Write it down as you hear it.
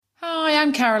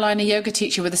I'm Caroline, a yoga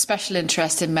teacher with a special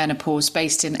interest in menopause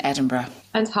based in Edinburgh.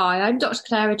 And hi, I'm Dr.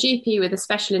 Claire, a GP with a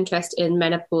special interest in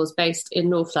menopause based in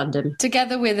North London.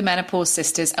 Together we're the Menopause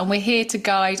Sisters, and we're here to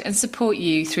guide and support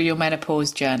you through your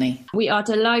menopause journey. We are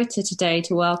delighted today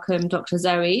to welcome Dr.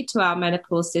 Zoe to our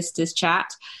Menopause Sisters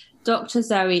chat. Dr.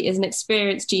 Zoe is an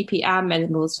experienced GP and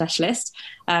menopause specialist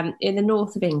in the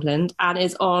north of England and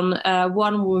is on a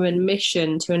one-woman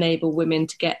mission to enable women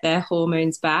to get their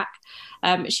hormones back.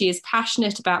 She is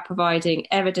passionate about providing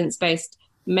evidence-based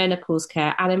menopause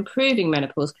care and improving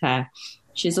menopause care.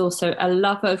 She's also a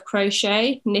lover of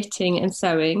crochet, knitting and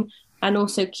sewing, and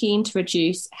also keen to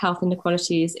reduce health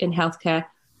inequalities in healthcare,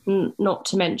 not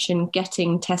to mention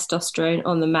getting testosterone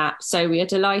on the map. So we are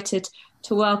delighted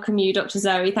to welcome you, Dr.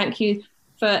 Zoe. Thank you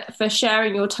for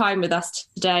sharing your time with us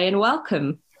today, and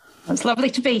welcome. It's lovely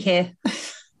to be here.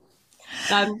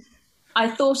 I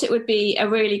thought it would be a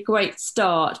really great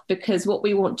start because what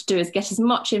we want to do is get as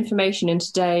much information in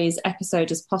today's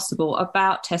episode as possible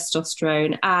about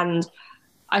testosterone. And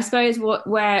I suppose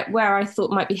where I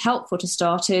thought might be helpful to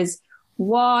start is,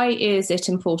 why is it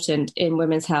important in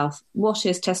women's health? What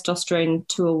is testosterone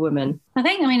to a woman?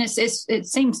 It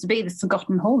seems to be the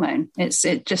forgotten hormone.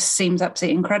 It just seems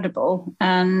absolutely incredible.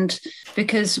 And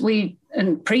because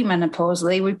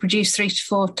premenopausally, we produce 3 to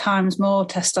 4 times more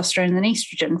testosterone than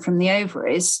estrogen from the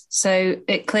ovaries. So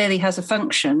it clearly has a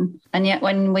function. And yet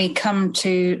when we come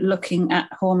to looking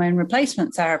at hormone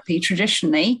replacement therapy,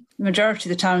 traditionally, the majority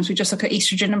of the times we just look at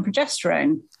estrogen and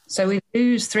progesterone. So we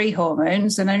lose 3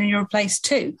 hormones and only replace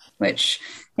 2, which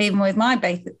even with my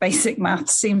basic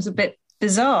maths seems a bit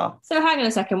bizarre. So hang on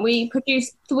a second. We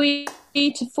produce 3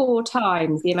 to 4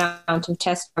 times the amount of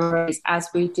testosterone as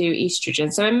we do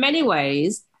estrogen. So in many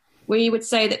ways, we would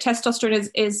say that testosterone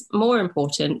is more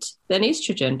important than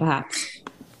estrogen, perhaps.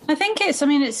 I think it's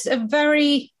a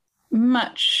very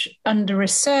much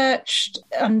under-researched,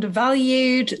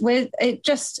 undervalued.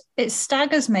 It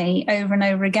staggers me over and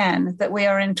over again that we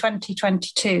are in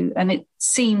 2022 and it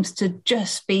seems to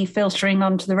just be filtering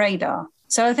onto the radar.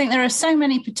 So I think there are so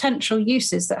many potential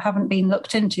uses that haven't been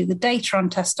looked into. The data on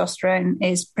testosterone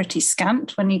is pretty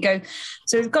scant when you go.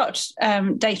 So we've got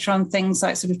data on things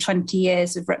like sort of 20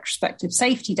 years of retrospective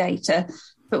safety data.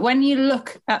 But when you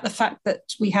look at the fact that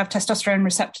we have testosterone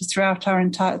receptors throughout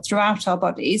our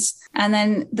bodies, and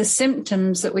then the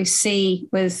symptoms that we see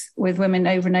with women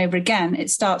over and over again, it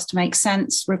starts to make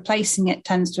sense. Replacing it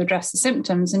tends to address the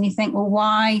symptoms. And you think, well,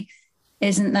 why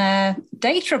isn't there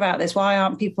data about this? Why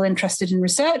aren't people interested in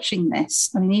researching this?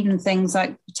 I mean, even things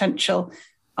like potential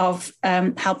of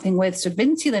helping with sort of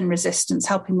insulin resistance,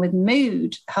 helping with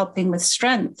mood, helping with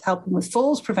strength, helping with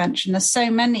falls prevention. There's so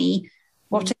many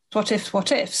what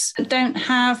ifs that don't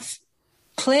have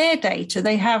clear data.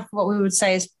 They have what we would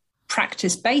say is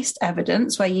practice-based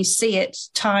evidence, where you see it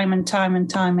time and time and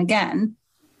time again,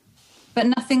 but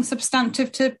nothing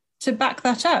substantive to back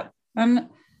that up. And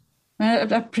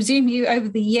I presume you, over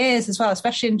the years as well,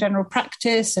 especially in general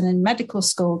practice and in medical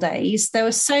school days, there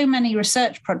were so many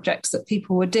research projects that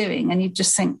people were doing, and you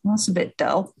just think, well, that's a bit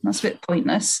dull, that's a bit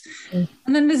pointless. Mm.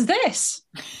 And then there's this.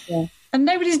 Yeah. And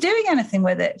nobody's doing anything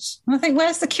with it. And I think,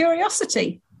 where's the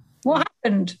curiosity? What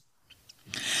happened?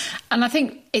 And I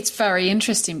think it's very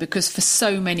interesting because for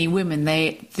so many women,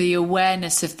 the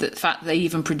awareness of the fact that they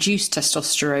even produce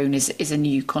testosterone is a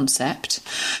new concept.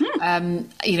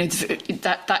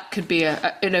 That could be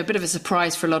a bit of a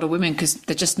surprise for a lot of women because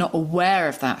they're just not aware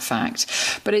of that fact.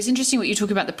 But it's interesting what you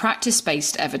talk about, the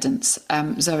practice-based evidence,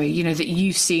 Zoe, that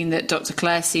you've seen, that Dr.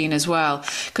 Claire's seen as well,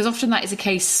 because often that is a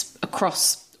case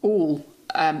across all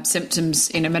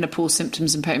symptoms, menopause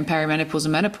symptoms and perimenopause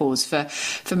and menopause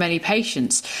for many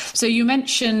patients. So you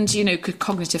mentioned,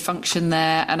 cognitive function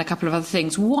there and a couple of other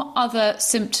things. What other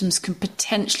symptoms can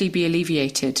potentially be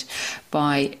alleviated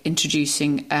by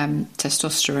introducing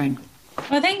testosterone?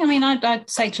 I'd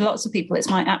say to lots of people it's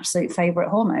my absolute favourite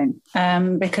hormone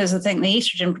because I think the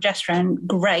estrogen, progesterone,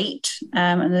 great,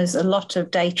 and there's a lot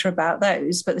of data about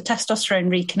those, but the testosterone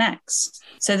reconnects.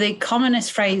 So the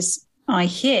commonest phrase I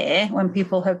hear when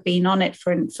people have been on it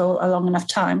for a long enough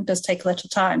time, does take a little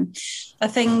time, are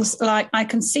things like, I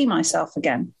can see myself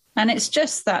again. And it's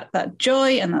just that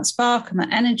joy and that spark and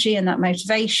that energy and that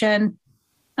motivation.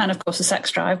 And of course, the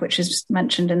sex drive, which is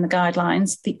mentioned in the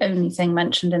guidelines, the only thing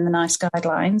mentioned in the NICE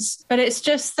guidelines. But it's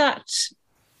just that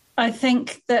I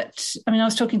think that, I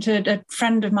was talking to a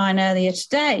friend of mine earlier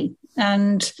today,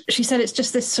 and she said it's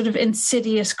just this sort of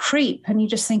insidious creep. And you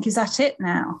just think, is that it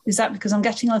now? Is that because I'm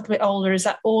getting a little bit older? Is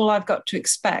that all I've got to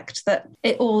expect? That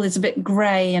it all is a bit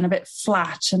grey and a bit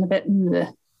flat and a bit...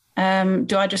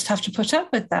 do I just have to put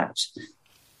up with that?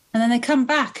 And then they come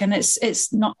back and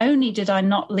it's not only did I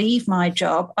not leave my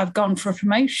job, I've gone for a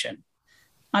promotion.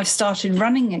 I've started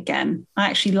running again. I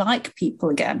actually like people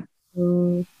again.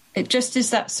 It just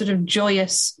is that sort of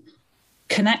joyous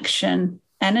connection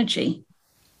energy.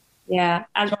 Yeah.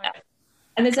 And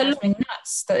there's a lot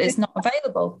nuts that is not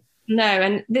available. No,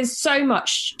 and there's so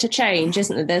much to change,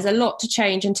 isn't there? There's a lot to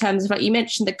change in terms of, like you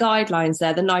mentioned, the guidelines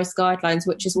there, the NICE guidelines,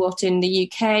 which is what in the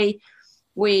UK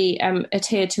we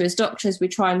adhere to as doctors. We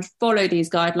try and follow these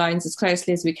guidelines as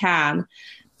closely as we can.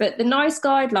 But the NICE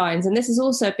guidelines, and this is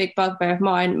also a big bugbear of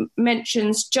mine,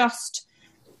 mentions just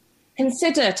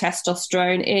consider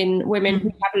testosterone in women who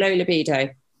have low libido,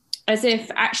 as if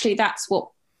actually that's what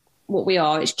we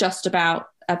are. It's just about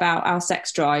our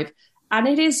sex drive. And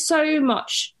it is so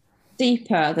much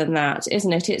deeper than that,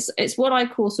 isn't it? It's what I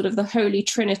call sort of the holy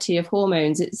trinity of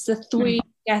hormones. It's the three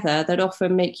together that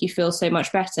often make you feel so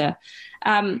much better.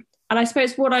 And I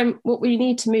suppose what we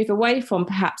need to move away from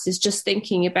perhaps is just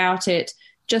thinking about it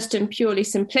just in purely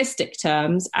simplistic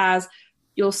terms as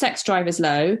your sex drive is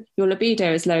low, your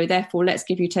libido is low, therefore let's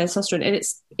give you testosterone. And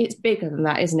it's bigger than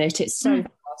that, isn't it? It's so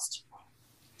vast.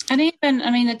 And even,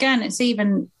 I mean, again, it's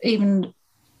even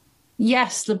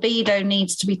yes, libido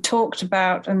needs to be talked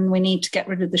about and we need to get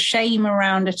rid of the shame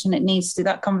around it, and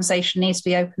that conversation needs to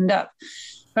be opened up.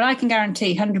 But I can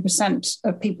guarantee 100%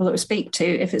 of people that we speak to,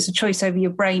 if it's a choice over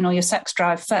your brain or your sex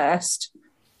drive first,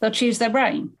 they'll choose their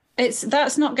brain.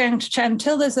 That's not going to change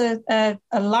until there's a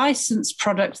licensed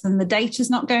product. Then the data's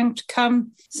not going to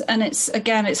come, and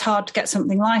it's hard to get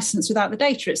something licensed without the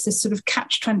data. It's this sort of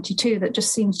catch-22 that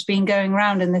just seems to be going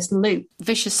around in this loop,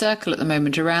 vicious circle at the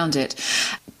moment around it.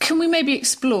 Can we maybe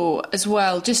explore as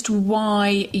well just why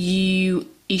you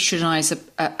estrogenize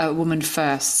a woman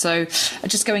first? So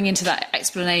just going into that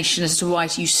explanation as to why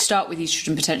you start with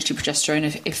estrogen, potentially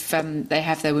progesterone if they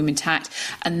have their womb intact,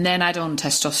 and then add on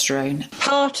testosterone.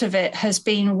 Part of it has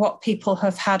been what people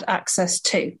have had access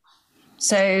to.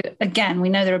 So again, we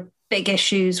know there are big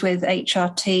issues with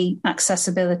HRT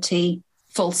accessibility,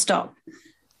 full stop.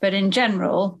 But in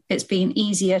general, it's been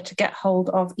easier to get hold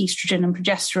of estrogen and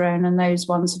progesterone, and those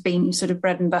ones have been your sort of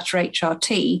bread and butter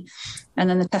HRT. And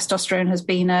then the testosterone has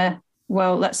been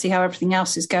let's see how everything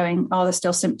else is going. Are there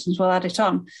still symptoms? We'll add it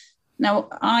on. Now,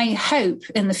 I hope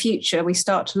in the future we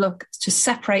start to look to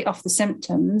separate off the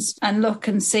symptoms and look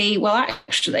and see, well,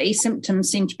 actually,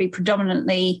 symptoms seem to be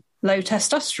predominantly low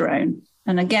testosterone.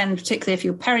 And again, particularly if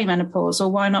you're perimenopausal,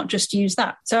 why not just use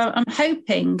that? So I'm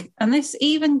hoping, and this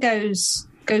even goes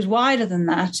wider than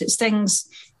that. It's things,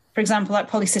 for example,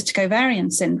 like polycystic ovarian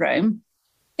syndrome.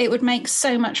 It would make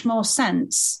so much more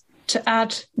sense to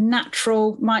add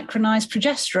natural micronized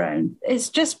progesterone. It's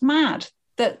just mad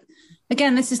that,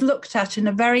 again, this is looked at in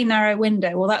a very narrow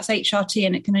window. Well, that's HRT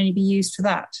and it can only be used for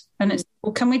that. And it's,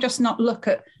 well, can we just not look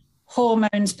at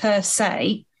hormones per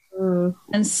se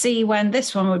and see when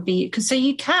this one would be? Because so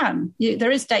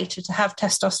there is data to have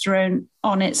testosterone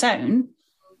on its own.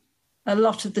 A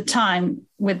lot of the time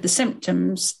with the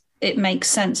symptoms, it makes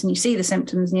sense, and you see the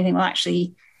symptoms and you think, well,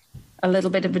 actually, a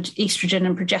little bit of estrogen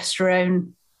and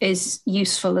progesterone is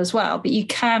useful as well. But you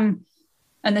can,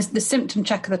 and there's the symptom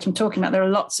checker that I'm talking about, there are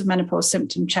lots of menopause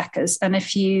symptom checkers. And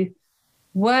if you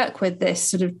work with this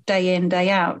sort of day in,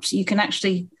 day out, you can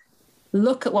actually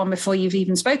look at one before you've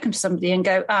even spoken to somebody and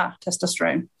go,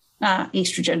 testosterone,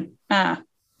 estrogen,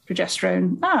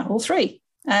 progesterone, all three.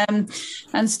 And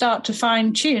start to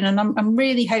fine tune. And I'm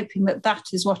really hoping that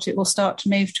is what it will start to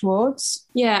move towards.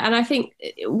 Yeah. And I think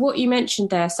what you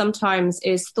mentioned there sometimes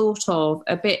is thought of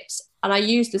a bit, and I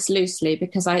use this loosely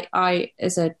because I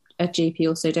as a GP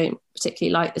also don't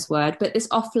particularly like this word, but this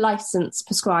off-license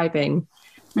prescribing.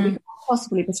 We can't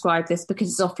possibly prescribe this because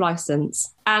it's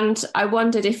off-license. And I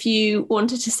wondered if you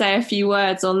wanted to say a few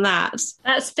words on that.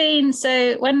 That's been,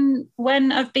 so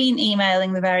when I've been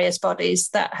emailing the various bodies,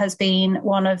 that has been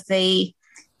one of the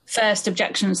first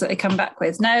objections that they come back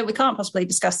with. No, we can't possibly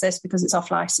discuss this because it's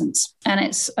off-license. And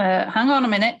it's, hang on a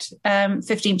minute,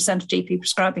 15% of GP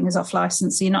prescribing is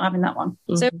off-license, so you're not having that one.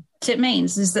 Mm-hmm. So what it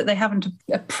means is that they haven't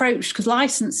approached, because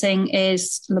licensing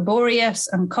is laborious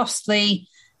and costly.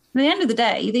 At the end of the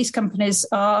day, these companies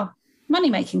are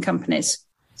money-making companies.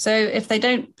 So if they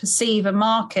don't perceive a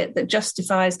market that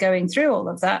justifies going through all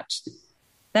of that,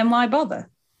 then why bother?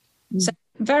 So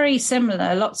very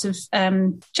similar, lots of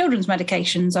children's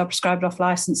medications are prescribed off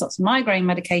license, lots of migraine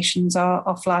medications are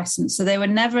off license. So they were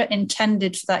never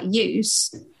intended for that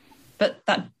use, but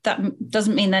that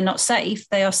doesn't mean they're not safe.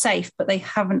 They are safe, but they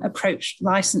haven't approached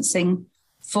licensing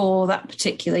for that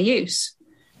particular use.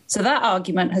 So that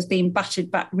argument has been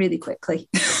batted back really quickly.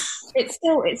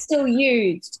 It's still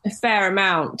used a fair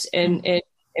amount in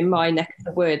in my neck of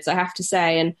the woods, I have to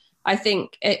say. And I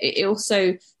think it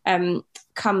also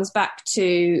comes back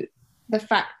to the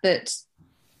fact that,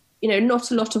 not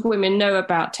a lot of women know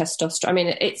about testosterone. I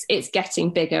mean, it's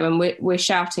getting bigger, and we're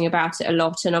shouting about it a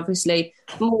lot. And obviously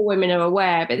more women are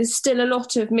aware, but there's still a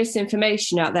lot of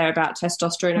misinformation out there about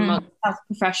testosterone amongst health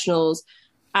professionals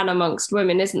and amongst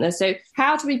women, isn't there? So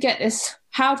how do we get this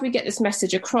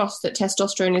message across that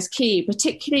testosterone is key,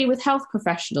 particularly with health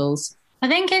professionals? I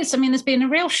think there's been a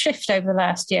real shift over the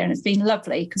last year, and it's been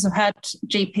lovely because I've had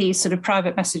GPs sort of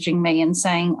private messaging me and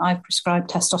saying, I've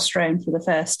prescribed testosterone for the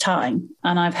first time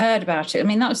and I've heard about it. I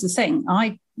mean, that was the thing.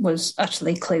 I was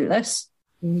utterly clueless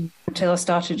until I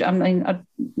started.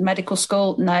 Medical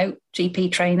school, no.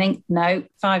 GP training, no.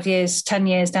 5 years, 10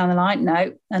 years down the line,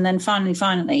 no. And then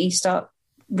finally, you start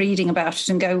reading about it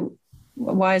and go,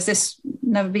 why has this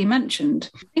never been mentioned?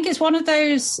 I think it's one of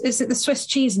those, is it the Swiss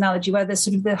cheese analogy where there's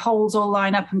sort of the holes all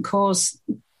line up and cause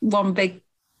one big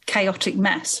chaotic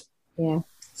mess? Yeah.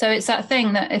 So it's that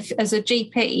thing that if, as a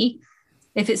GP,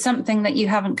 if it's something that you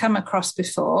haven't come across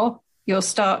before, you'll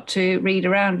start to read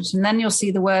around it and then you'll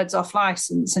see the words off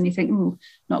license and you think,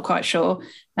 not quite sure.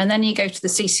 And then you go to the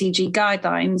CCG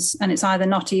guidelines and it's either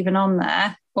not even on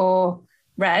there or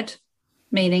red,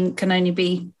 meaning can only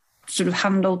be sort of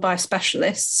handled by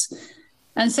specialists.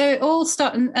 And so it all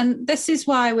started, and this is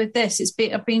why with this,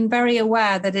 I've been very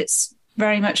aware that it's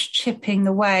very much chipping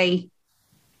away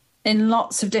in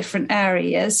lots of different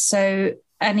areas. So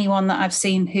anyone that I've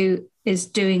seen who is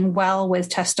doing well with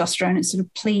testosterone, it's sort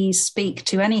of please speak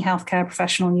to any healthcare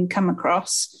professional you come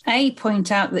across.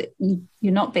 Point out that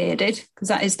you're not bearded, because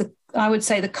that is I would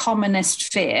say the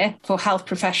commonest fear for health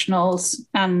professionals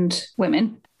and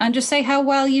women. And just say how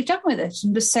well you've done with it.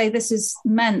 And just say, this has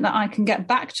meant that I can get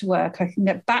back to work. I can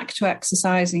get back to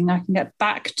exercising. I can get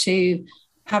back to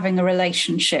having a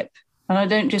relationship. And I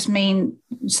don't just mean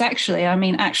sexually. I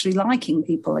mean actually liking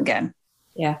people again.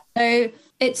 Yeah. So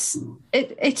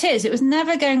it was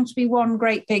never going to be one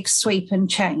great big sweep and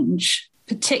change,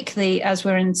 particularly as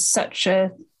we're in such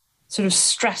a sort of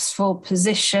stressful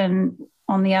position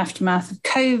on the aftermath of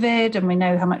COVID. And we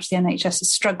know how much the NHS is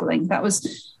struggling.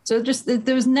 So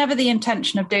there was never the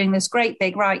intention of doing this great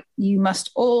big, right, you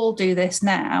must all do this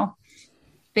now,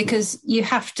 because you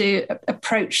have to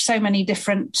approach so many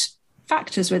different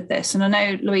factors with this. And I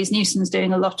know Louise Newson's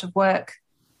doing a lot of work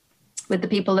with the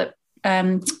people that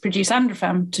produce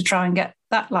Androfem to try and get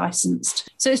that licensed.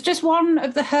 So it's just one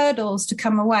of the hurdles to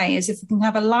come away is if we can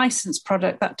have a licensed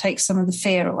product, that takes some of the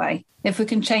fear away. If we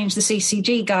can change the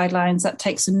CCG guidelines, that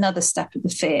takes another step of the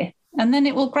fear. And then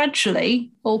it will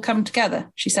gradually all come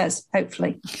together, she says,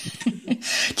 hopefully.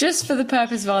 Just for the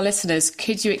purpose of our listeners,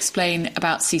 could you explain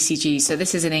about CCG? So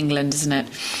this is in England, isn't it?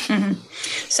 Mm-hmm.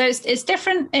 So it's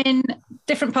different in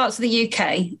different parts of the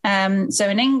UK. So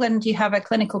in England, you have a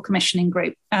clinical commissioning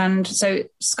group. And so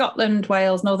Scotland,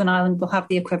 Wales, Northern Ireland will have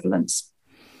the equivalents.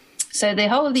 So the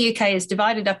whole of the UK is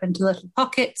divided up into little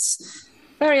pockets.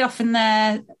 Very often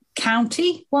they're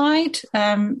county-wide,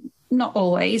 not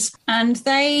always. And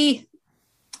they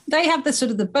have the sort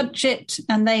of the budget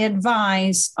and they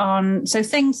advise on, so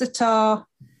things that are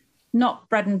not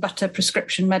bread and butter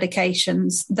prescription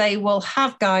medications, they will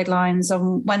have guidelines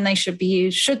on when they should be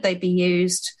used, should they be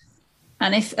used.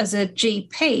 And if as a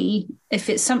GP, if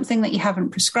it's something that you haven't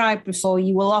prescribed before,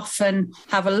 you will often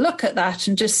have a look at that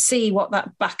and just see what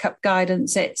that backup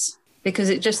guidance is, because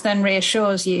it just then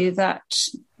reassures you that,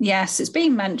 yes, it's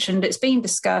been mentioned, it's been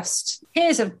discussed.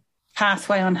 Here's a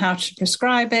pathway on how to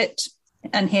prescribe it,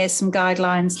 and here's some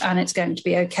guidelines, and it's going to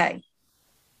be okay.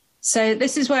 So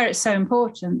this is where it's so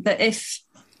important that if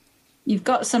you've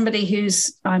got somebody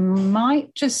who's, I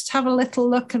might just have a little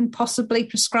look and possibly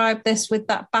prescribe this with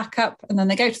that backup, and then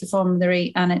they go to the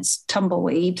formulary and it's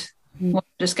tumbleweed,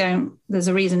 just going, there's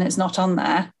a reason it's not on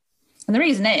there. And the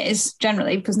reason is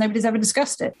generally because nobody's ever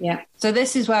discussed it. Yeah. So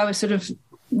this is where we sort of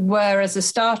were as a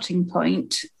starting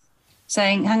point,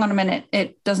 saying, hang on a minute,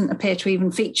 it doesn't appear to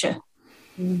even feature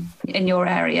in your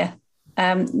area.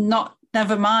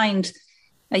 Never mind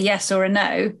a yes or a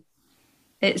no,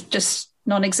 it's just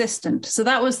non-existent. So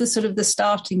that was the sort of the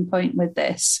starting point with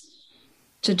this,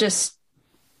 to just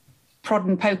prod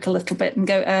and poke a little bit and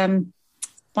go,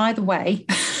 by the way,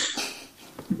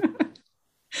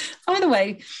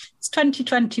 it's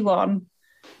 2021.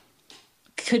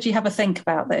 Could you have a think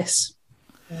about this?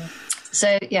 Yeah.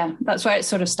 So, yeah, that's where it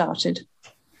sort of started.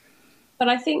 But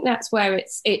I think that's where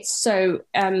it's so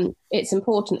it's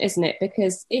important, isn't it?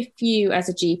 Because if you, as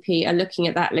a GP, are looking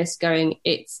at that list going,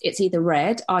 it's either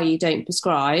red, i.e. don't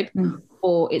prescribe,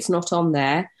 or it's not on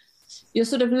there. you're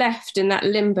sort of left in that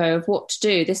limbo of what to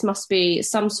do. This must be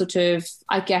some sort of,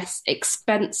 I guess,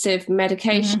 expensive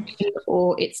medication,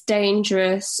 or it's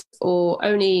dangerous, or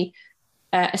only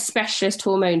a specialist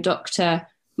hormone doctor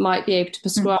might be able to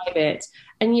prescribe it.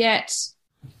 And yet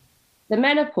the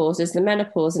menopause is the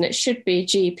menopause, and it should be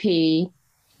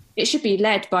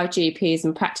led by GPs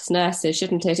and practice nurses,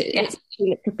 shouldn't it?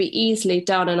 It could be easily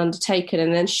done and undertaken,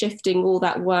 and then shifting all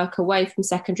that work away from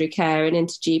secondary care and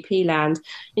into GP land.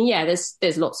 And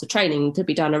there's lots of training to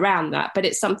be done around that, but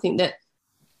it's something that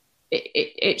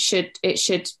it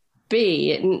should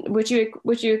be. And would you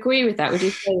agree with that? Would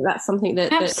you say that's something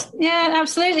that? Yeah,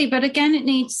 absolutely. But again, it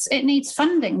needs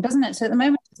funding, doesn't it? So at the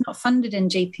moment, it's not funded in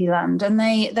GP land, and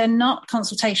they're not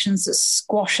consultations that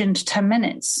squash into 10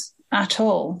 minutes at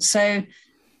all. So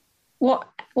what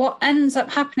ends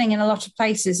up happening in a lot of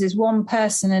places is one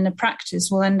person in a practice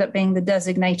will end up being the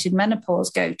designated menopause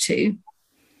go-to,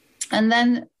 and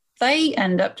then they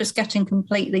end up just getting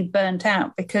completely burnt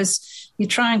out because you're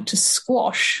trying to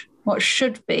squash what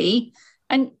should be.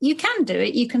 And you can do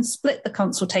it, you can split the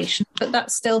consultation, but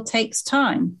that still takes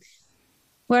time.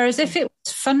 Whereas if it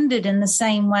was funded in the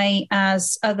same way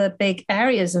as other big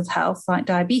areas of health like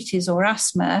diabetes or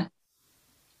asthma,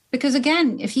 because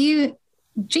again,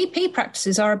 GP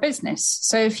practices are a business.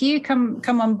 So if you come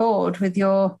on board with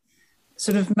your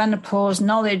sort of menopause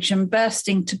knowledge and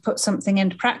bursting to put something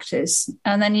into practice,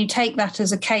 and then you take that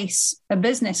as a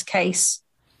business case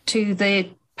to the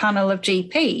panel of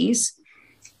GPs,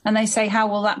 and they say, how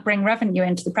will that bring revenue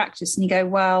into the practice? And you go,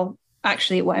 well,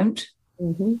 actually it won't.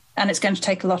 And it's going to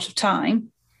take a lot of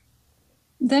time.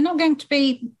 They're not going to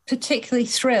be particularly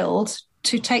thrilled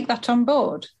to take that on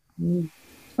board.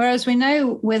 Whereas we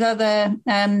know with other,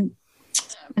 and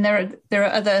there are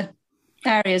other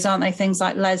areas, aren't they? Things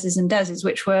like leses and deses,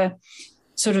 which were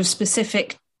sort of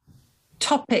specific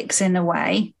topics in a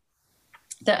way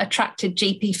that attracted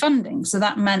GP funding. So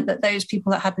that meant that those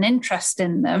people that had an interest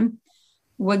in them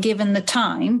were given the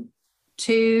time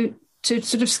to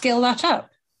sort of skill that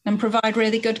up and provide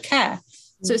really good care.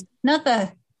 So it's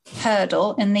another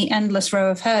hurdle in the endless row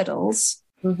of hurdles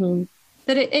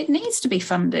that it needs to be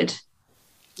funded.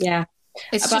 Yeah.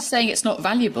 It's just saying it's not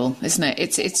valuable, isn't it?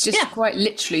 It's just quite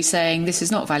literally saying this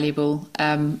is not valuable.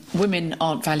 Women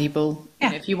aren't valuable. Yeah.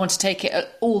 You know, if you want to take it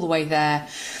all the way there,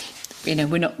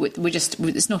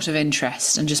 it's not of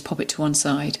interest, and just pop it to one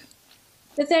side.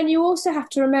 But then you also have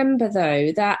to remember,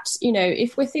 though, that,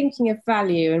 if we're thinking of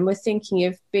value and we're thinking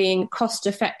of being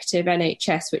cost-effective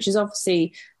NHS, which is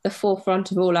obviously the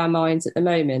forefront of all our minds at the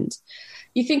moment,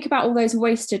 you think about all those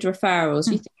wasted referrals.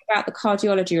 You think about the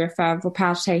cardiology referral for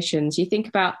palpitations. You think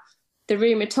about the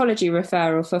rheumatology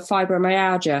referral for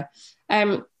fibromyalgia.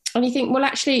 And you think, well,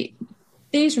 actually,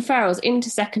 these referrals into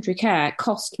secondary care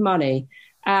cost money.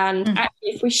 And actually,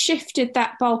 if we shifted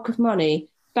that bulk of money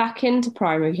back into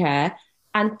primary care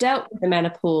and dealt with the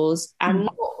menopause and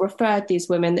not referred these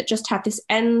women that just had this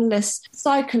endless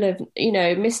cycle of,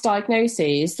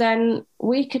 misdiagnoses, then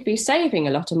we could be saving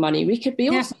a lot of money. We could be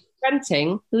also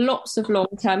preventing lots of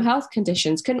long-term health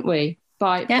conditions, couldn't we,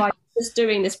 by just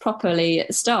doing this properly at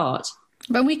the start?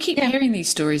 But we keep hearing these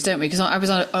stories, don't we? Because I was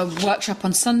on a workshop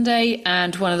on Sunday,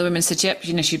 and one of the women said,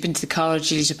 she'd been to the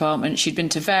cardiology department, she'd been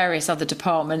to various other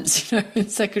departments, in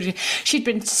secretary. She'd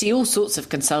been to see all sorts of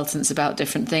consultants about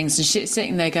different things, and she's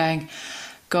sitting there going,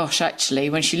 gosh,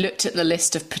 actually, when she looked at the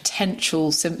list of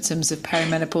potential symptoms of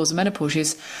perimenopause and menopause,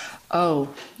 she's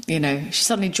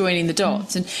suddenly joining the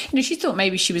dots. And, she thought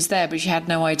maybe she was there, but she had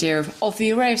no idea of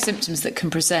the array of symptoms that can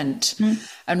present,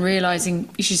 and realising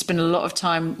she spent a lot of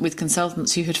time with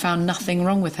consultants who had found nothing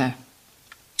wrong with her.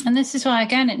 And this is why,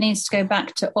 again, it needs to go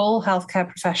back to all healthcare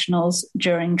professionals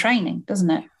during training, doesn't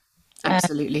it?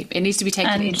 Absolutely. It needs to be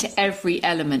taken into every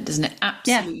element, doesn't it?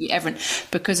 Absolutely every.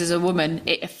 Because as a woman,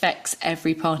 it affects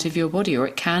every part of your body, or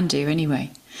it can do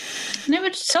anyway. And it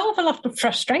would solve a lot of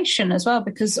frustration as well,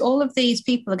 because all of these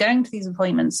people are going to these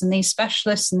appointments, and these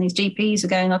specialists and these GPs are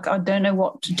going, like, I don't know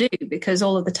what to do because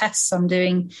all of the tests I'm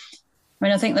doing.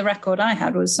 I think the record I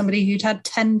had was somebody who'd had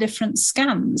 10 different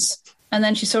scans, and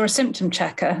then she saw a symptom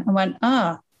checker and went,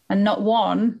 and not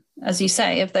one, as you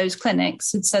say, of those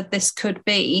clinics had said this could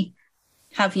be,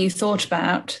 have you thought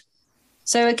about?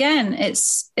 So again,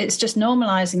 it's just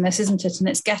normalising this, isn't it? And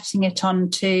it's getting it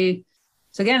onto.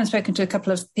 So again, I've spoken to a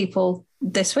couple of people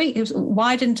this week.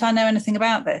 Why didn't I know anything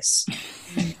about this?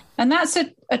 And that's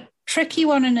a tricky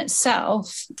one in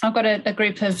itself. I've got a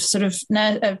group of sort of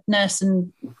nurse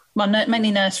and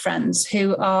mainly nurse friends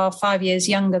who are 5 years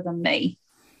younger than me.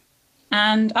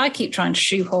 And I keep trying to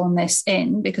shoehorn this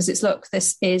in because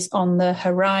this is on the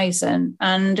horizon.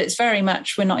 And it's very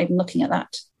much, we're not even looking at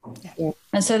that. Yeah.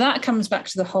 And so that comes back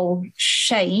to the whole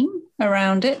shame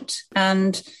around it.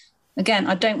 And again,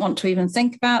 I don't want to even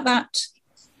think about that.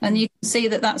 And you can see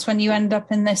that that's when you end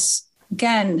up in this,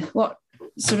 again, what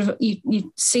sort of,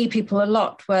 you see people a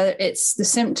lot where it's the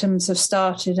symptoms have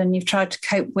started and you've tried to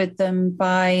cope with them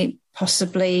by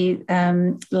possibly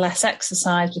less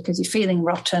exercise because you're feeling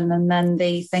rotten, and then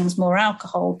the things more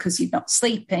alcohol because you're not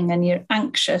sleeping and you're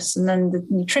anxious, and then the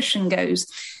nutrition goes.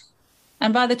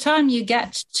 And by the time you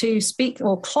get to speak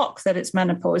or clock that it's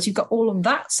menopause, you've got all of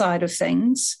that side of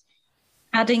things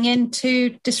adding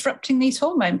into disrupting these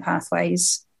hormone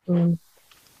pathways. And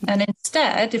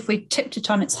instead, if we tipped it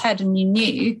on its head and you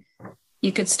knew,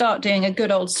 you could start doing a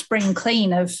good old spring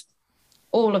clean of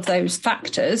all of those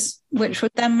factors, which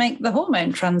would then make the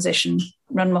hormone transition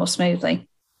run more smoothly.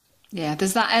 Yeah,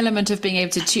 there's that element of being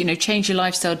able to, change your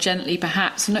lifestyle gently,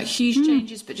 perhaps, not huge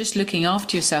changes, but just looking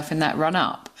after yourself in that run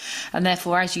up. And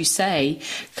therefore, as you say,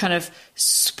 kind of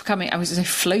becoming, I was going to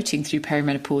say floating through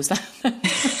perimenopause.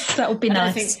 That would be nice.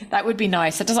 I think that would be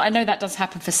nice. I know that does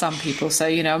happen for some people. So,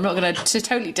 I'm not going to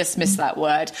totally dismiss that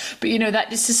word, but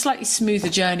that it's a slightly smoother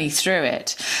journey through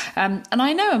it. And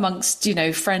I know amongst,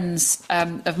 friends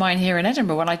of mine here in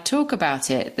Edinburgh, when I talk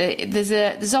about it,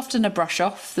 there's often a brush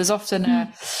off. There's often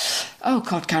a, oh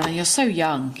God, Caroline, you're so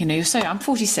young. I'm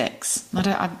 46.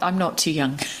 I'm not too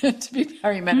young to be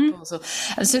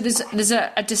perimenopausal. And so there's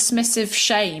a dismissive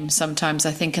shame sometimes,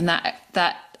 I think, in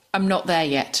that I'm not there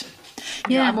yet.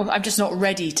 I'm just not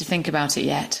ready to think about it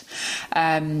yet.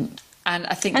 And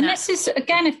I think, this is,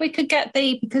 again, if we could get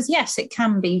because yes, it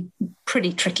can be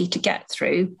pretty tricky to get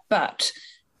through, but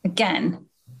again,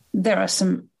 there are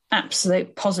some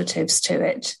absolute positives to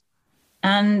it.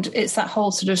 And it's that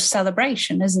whole sort of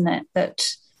celebration, isn't it? That,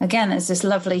 again, there's this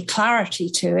lovely clarity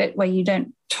to it where you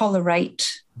don't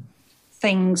tolerate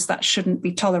things that shouldn't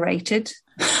be tolerated.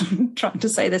 I'm trying to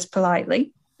say this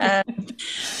politely.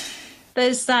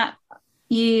 There's that,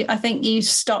 I think you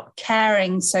stop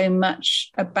caring so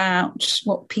much about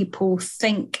what people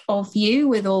think of you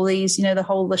with all these, the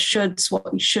shoulds,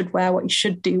 what you should wear, what you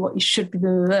should do, what you should be,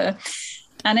 blah, blah, blah.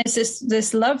 And it's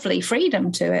this lovely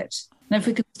freedom to it. And if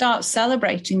we could start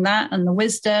celebrating that and the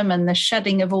wisdom and the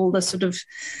shedding of all the sort of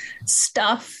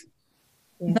stuff,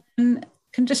 then it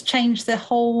can just change the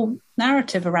whole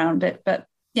narrative around it. But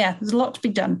yeah, there's a lot to be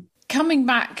done. Coming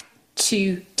back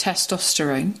to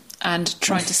testosterone and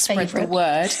trying to spread the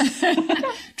word,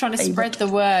 spread the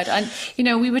word. And,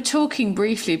 we were talking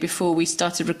briefly before we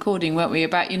started recording, weren't we,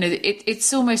 about,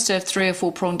 it's almost a 3 or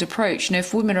 4 pronged approach.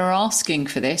 If women are asking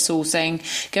for this or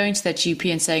going to their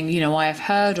GP and saying, I have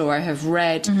heard or I have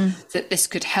read that this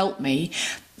could help me,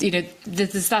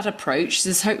 there's that approach.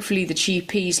 There's hopefully the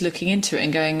GPs looking into it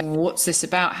and going, what's this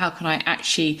about? How can I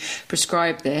actually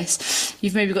prescribe this?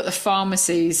 You've maybe got the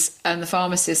pharmacies and the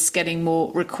pharmacists getting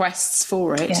more requests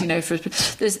for it. Yeah.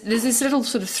 There's this little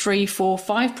sort of 3, 4,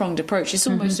 5-pronged approach. It's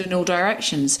almost in all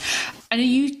directions. And are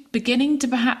you beginning to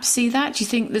perhaps see that? Do you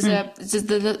think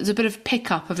there's a bit of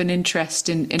pickup of an interest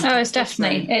in Oh, it's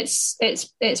definitely.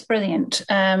 It's brilliant.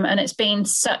 And it's been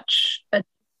such a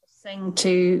thing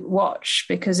to watch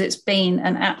because it's been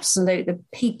the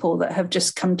people that have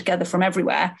just come together from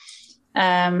everywhere.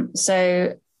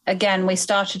 So again, we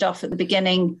started off at the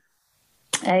beginning.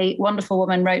 A wonderful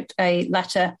woman wrote a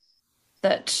letter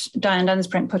that Diane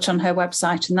Dunsprint put on her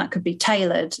website, and that could be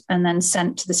tailored and then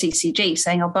sent to the CCG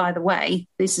saying, oh, by the way,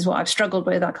 this is what I've struggled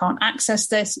with. I can't access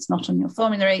this. It's not on your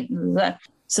formulary.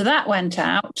 So that went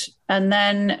out. And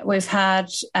then we've had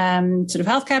sort of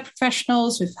healthcare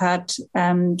professionals, we've had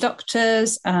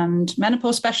doctors and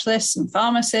menopause specialists and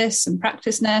pharmacists and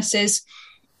practice nurses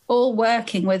all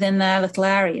working within their little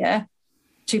area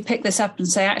to pick this up and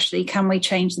say, actually, can we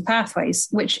change the pathways,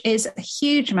 which is a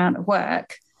huge amount of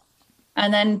work.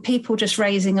 And then people just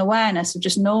raising awareness of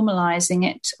just normalizing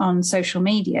it on social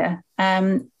media.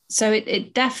 So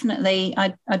it definitely,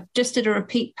 I just did a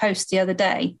repeat post the other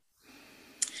day.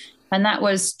 And that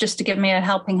was just to give me a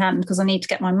helping hand because I need to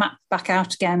get my map back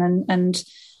out again and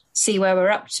see where we're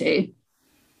up to.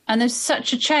 And there's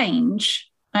such a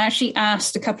change. I actually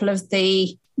asked a couple of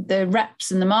the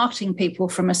reps and the marketing people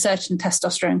from a certain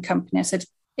testosterone company. I said,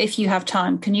 if you have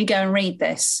time, can you go and read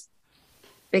this?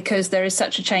 Because there is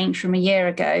such a change from a year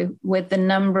ago with the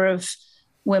number of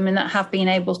women that have been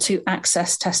able to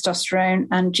access testosterone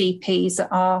and GPs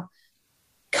that are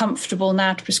comfortable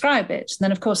now to prescribe it. And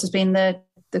then, of course, there's been the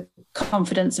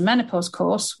Confidence in Menopause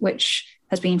course, which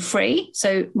has been free.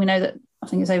 So we know that, I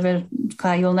think it's over,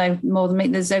 Claire, you'll know more than me,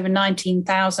 there's over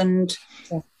 19,000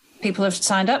 people have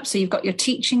signed up. So you've got your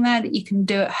teaching there that you can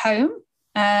do at home.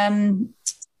 And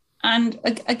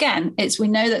again, we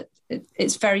know that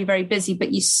it's very, very busy,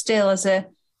 but you still, as a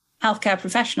healthcare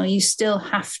professional, you still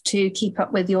have to keep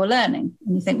up with your learning.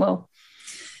 And you think, well,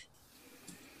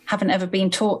 haven't ever been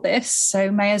taught this,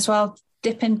 so may as well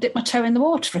dip my toe in the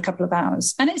water for a couple of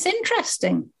hours. And it's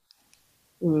interesting,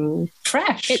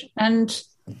 fresh. And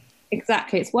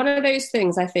exactly. It's one of those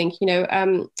things, I think,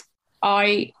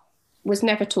 I was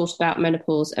never taught about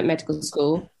menopause at medical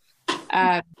school.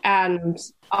 And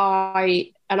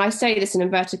I say this in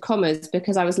inverted commas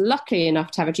because I was lucky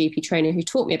enough to have a GP trainer who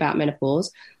taught me about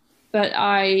menopause, but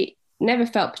I never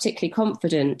felt particularly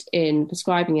confident in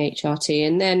prescribing HRT,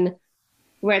 and then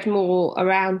read more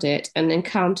around it and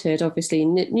encountered, obviously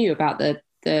knew about the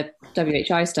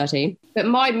WHI study. But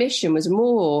my mission was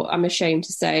more, I'm ashamed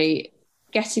to say,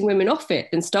 getting women off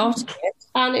it than starting it.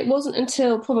 And it wasn't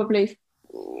until probably,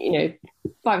 5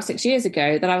 or 6 years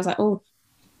ago that I was like, oh,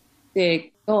 dear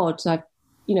God,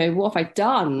 what have I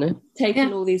done?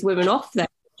 Taking all these women off their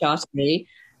HRT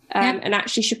and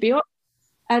actually should be on.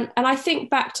 And I think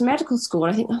back to medical school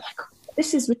and I think, oh my God,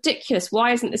 this is ridiculous.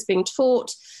 Why isn't this being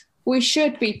taught? We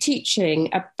should be teaching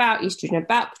about estrogen,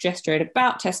 about progesterone,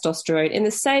 about testosterone in the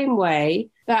same way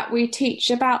that we teach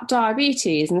about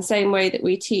diabetes, in the same way that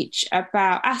we teach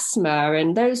about asthma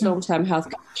and those long-term health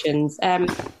conditions. And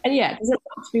yeah, there's a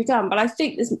lot to be done, but I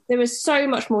think there is so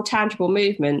much more tangible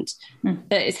movement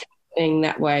that is happening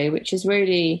that way, which is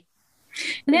really...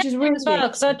 as well,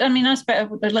 because I spoke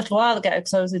a little while ago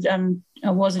because I was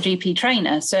a GP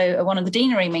trainer. So at one of the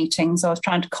deanery meetings, I was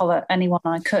trying to collar anyone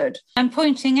I could, and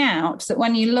pointing out that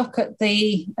when you look at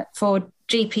for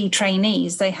GP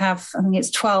trainees, they have, I think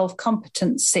it's 12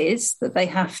 competencies that they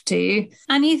have to,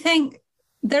 and you think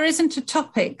there isn't a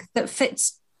topic that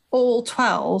fits all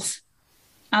 12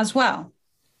 as well.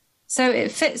 So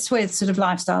it fits with sort of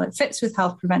lifestyle, it fits with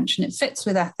health prevention, it fits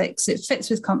with ethics, it fits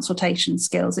with consultation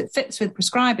skills, it fits with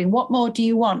prescribing. What more do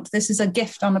you want? This is a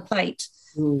gift on a plate,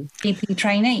 GP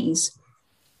trainees.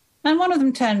 And one of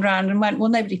them turned around and went, well,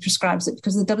 nobody prescribes it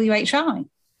because of the WHI.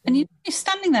 And you're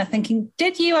standing there thinking,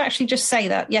 did you actually just say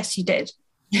that? Yes, you did.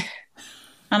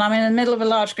 And I'm in the middle of a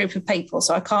large group of people,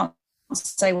 so I can't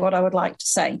say what I would like to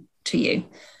say to you.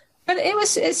 But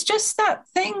it's just that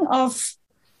thing of...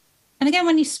 And again,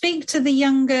 when you speak to the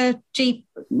younger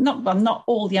not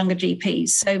all younger GPs,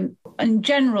 so in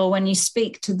general, when you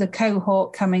speak to the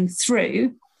cohort coming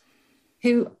through,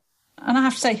 who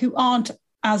aren't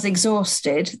as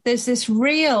exhausted, there's this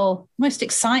real almost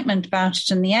excitement about it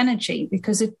and the energy,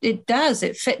 because it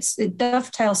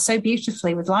dovetails so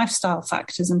beautifully with lifestyle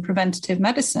factors and preventative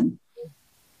medicine.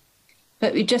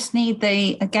 But we just need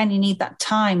you need that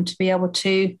time to be able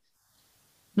to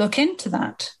look into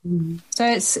that.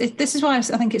 So this is why I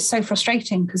think it's so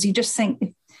frustrating, because you just think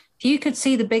if you could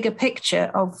see the bigger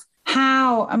picture of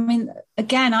how,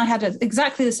 again, I had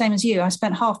exactly the same as you. I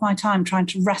spent half my time trying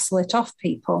to wrestle it off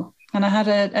people. And I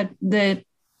had the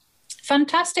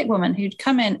fantastic woman who'd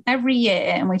come in every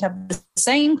year and we'd have the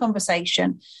same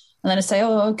conversation. And then I'd say,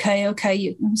 oh, okay.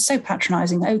 I'm so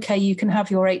patronizing. Okay, you can have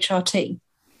your HRT.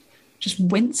 Just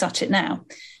wince at it now.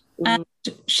 And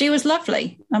she was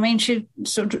lovely. She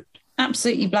sort of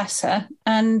absolutely, bless her.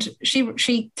 And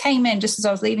she came in just as I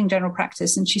was leaving general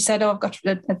practice, and she said, oh, I've got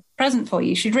a present for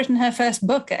you. She'd written her first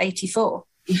book at 84.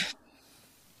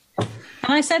 And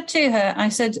I said to her,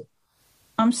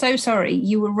 I'm so sorry,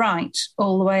 you were right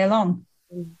all the way along.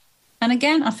 And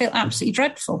again, I feel absolutely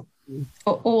dreadful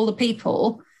for all the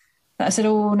people that I said,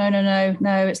 oh,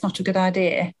 no, it's not a good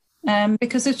idea.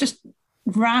 Because there's just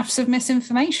rafts of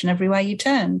misinformation everywhere you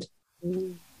turned.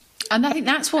 And I think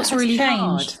that's what's really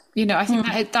hard. I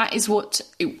think that is what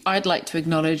I'd like to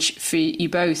acknowledge for you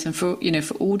both and for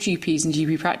all GPs and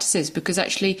GP practices, because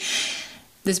actually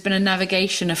there's been a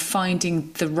navigation of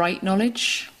finding the right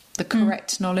knowledge, the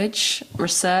correct knowledge,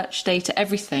 research, data,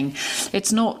 everything.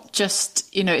 It's not just,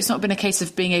 it's not been a case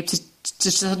of being able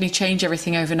to suddenly change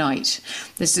everything overnight.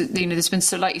 There's been,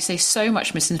 so like you say, so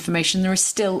much misinformation. There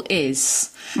still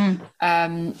is.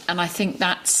 And I think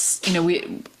that's,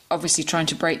 we obviously trying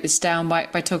to break this down by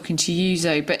talking to you,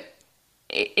 Zoe, but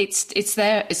it's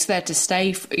there to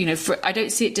stay. I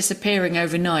don't see it disappearing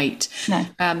overnight. No.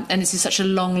 And this is such a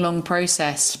long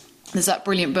process. There's that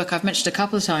brilliant book I've mentioned a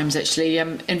couple of times, actually,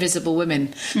 Invisible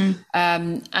Women.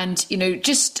 And,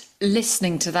 just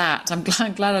listening to that, I'm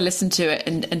glad I listened to it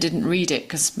and didn't read it,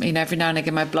 because, every now and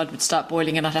again my blood would start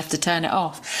boiling and I'd have to turn it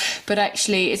off. But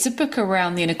actually, it's a book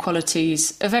around the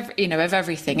inequalities of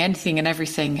everything, anything and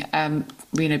everything,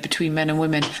 between men and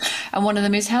women. And one of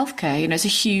them is healthcare. It's a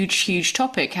huge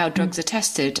topic, how drugs are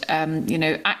tested,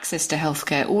 access to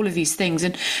healthcare, all of these things.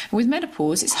 And with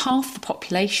menopause, it's half the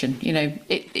population.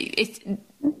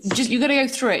 you're going to go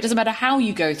through it. It doesn't matter how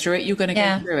you go through it, you're going to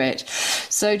go through it.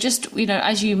 So just,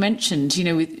 as you mentioned,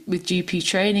 with GP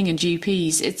training and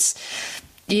GPs,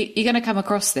 you're going to come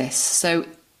across this. So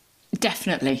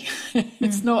definitely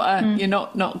it's not you're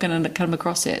not going to come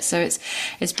across it. So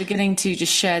it's beginning to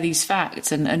just share these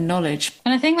facts and knowledge.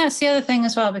 And I think that's the other thing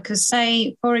as well, because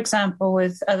say, for example,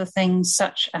 with other things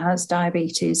such as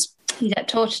diabetes, you get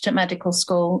taught it at medical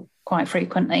school quite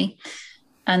frequently.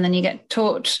 And then you get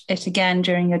taught it again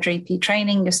during your GP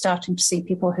training. You're starting to see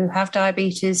people who have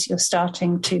diabetes. You're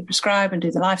starting to prescribe and do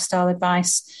the lifestyle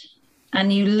advice.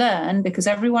 And you learn, because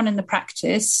everyone in the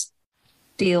practice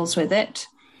deals with it.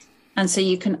 And so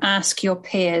you can ask your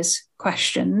peers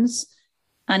questions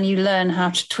and you learn how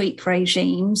to tweak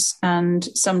regimes and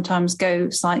sometimes go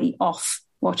slightly off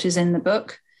what is in the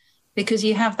book because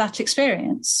you have that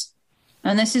experience.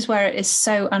 And this is where it is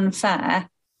so unfair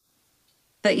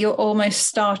that you're almost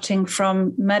starting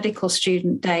from medical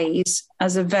student days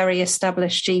as a very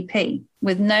established GP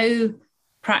with no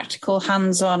practical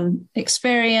hands-on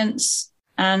experience.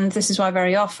 And this is why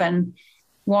very often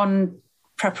one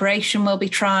preparation will be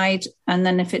tried. And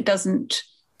then if it doesn't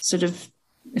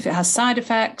if it has side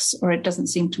effects or it doesn't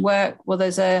seem to work, well,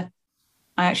 I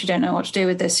actually don't know what to do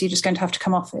with this. So you're just going to have to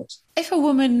come off it. If a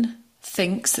woman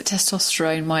thinks that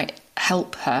testosterone might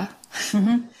help her,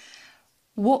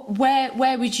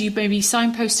 where would you maybe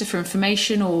signpost her for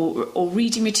information or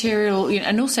reading material?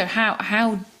 And also,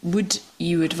 how would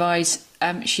you advise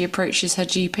she approaches her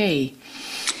GP?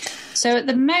 So at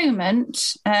the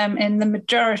moment, in the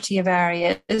majority of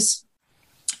areas,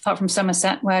 apart from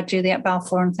Somerset, where Juliet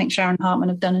Balfour and I think Sharon Hartman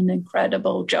have done an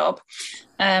incredible job.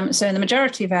 So in the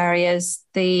majority of areas,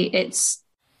 the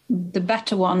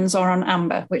better ones are on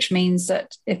amber, which means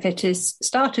that if it is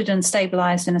started and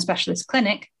stabilised in a specialist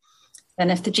clinic, then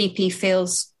if the GP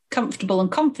feels comfortable and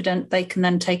confident, they can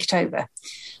then take it over.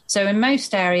 So in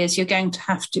most areas, you're going to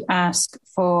have to ask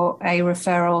for a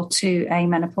referral to a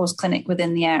menopause clinic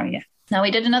within the area. Now,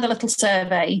 we did another little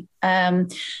survey.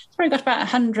 We got about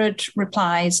 100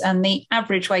 replies, and the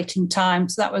average waiting time,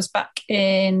 so that was back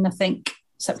in, I think,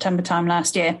 September time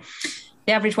last year,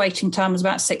 the average waiting time was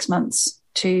about 6 months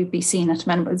to be seen at a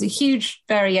menopause. It was a huge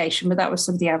variation, but that was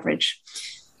sort of the average.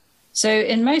 So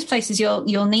in most places,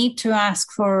 you'll need to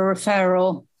ask for a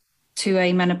referral to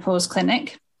a menopause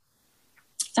clinic.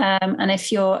 And if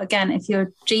your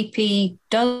GP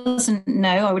doesn't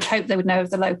know, I would hope they would know of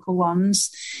the local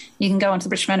ones. You can go onto the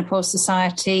British Menopause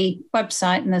Society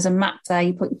website and there's a map there.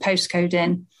 You put your postcode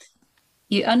in,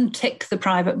 you untick the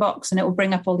private box and it will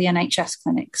bring up all the NHS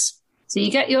clinics. So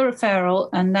you get your referral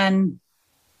and then,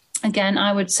 again,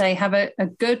 I would say have a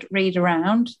good read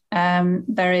around.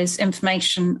 There is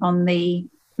information on the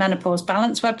Menopause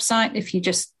Balance website. If you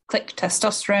just click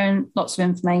testosterone, lots of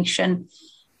information.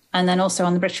 And then also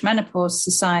on the British Menopause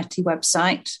Society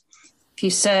website, if you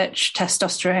search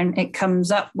testosterone, it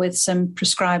comes up with some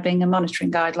prescribing and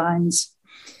monitoring guidelines.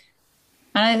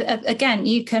 And again,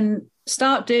 you can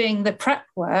start doing the prep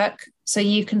work so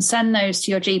you can send those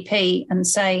to your GP and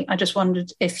say, I just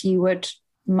wondered if you would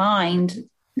mind,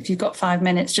 if you've got 5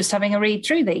 minutes, just having a read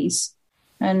through these.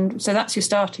 And so that's your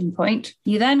starting point.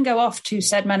 You then go off to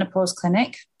said menopause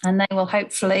clinic and they will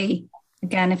hopefully,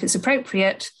 again, if it's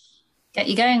appropriate, get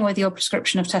you going with your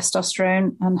prescription of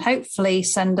testosterone and hopefully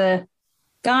send a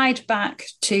guide back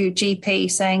to GP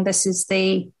saying this is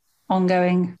the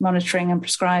ongoing monitoring and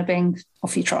prescribing,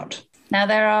 off you trot. Now,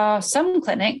 there are some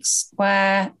clinics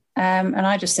where, and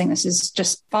I just think this is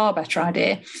just far better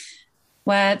idea,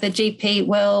 where the GP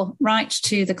will write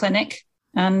to the clinic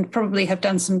and probably have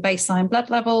done some baseline blood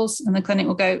levels and the clinic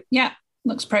will go, yeah,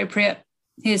 looks appropriate.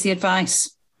 Here's the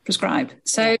advice. Prescribe.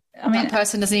 So, I mean, that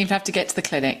person doesn't even have to get to the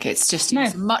clinic. It's just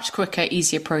it's a much quicker,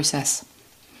 easier process.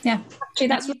 Yeah, actually,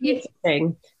 that's really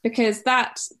interesting because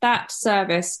that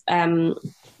service, some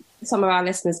of our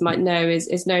listeners might know,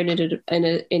 is known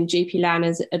in GP land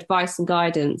as advice and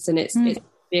guidance, and it's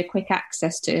a quick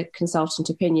access to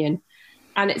consultant opinion,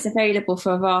 and it's available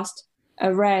for a vast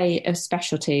array of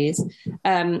specialties.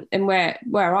 And where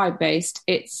I'm based,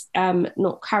 it's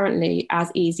not currently as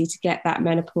easy to get that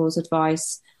menopause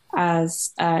advice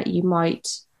as you might.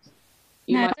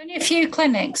 There's only a few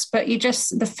clinics, but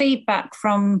the feedback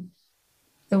from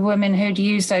the women who'd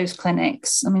used those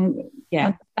clinics, I mean,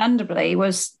 understandably,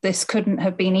 was this couldn't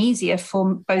have been easier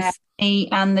for both me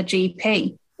and the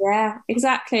GP. Yeah,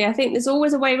 exactly. I think there's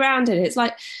always a way around it. It's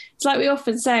like we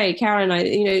often say, Karen and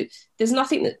I, there's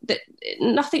nothing that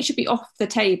nothing should be off the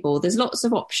table. There's lots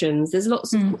of options. There's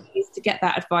lots of ways to get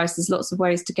that advice. There's lots of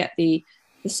ways to get the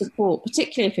support,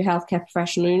 particularly if you're a healthcare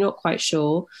professional, you're not quite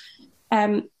sure.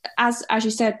 As you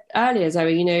said earlier,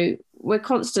 Zoe, we're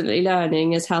constantly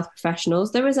learning as health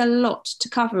professionals. There is a lot to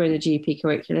cover in the GP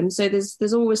curriculum, so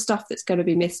there's always stuff that's going to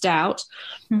be missed out.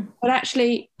 But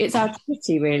actually, it's our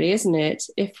duty, really, isn't it?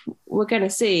 If we're going to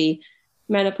see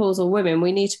menopausal women,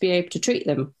 we need to be able to treat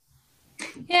them.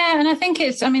 Yeah, and I think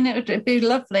it would be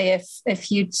lovely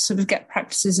if you'd sort of get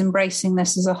practices embracing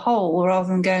this as a whole, rather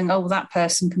than going, oh, that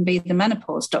person can be the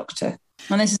menopause doctor.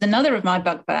 And this is another of my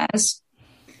bugbears,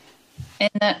 in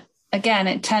that, again,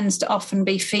 it tends to often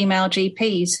be female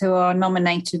GPs who are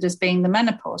nominated as being the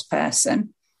menopause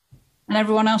person, and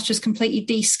everyone else just completely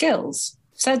de-skills.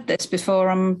 Said this before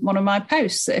on one of my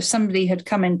posts, that if somebody had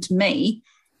come into me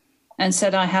and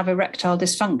said, I have erectile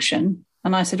dysfunction,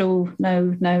 and I said, oh,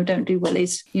 no, don't do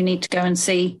willies, you need to go and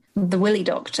see the willy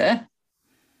doctor,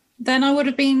 then I would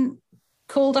have been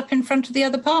called up in front of the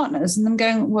other partners and them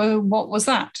going, well, what was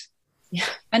that? Yeah.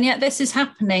 And yet this is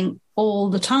happening all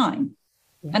the time.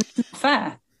 Yeah. And it's not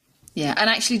fair. Yeah, and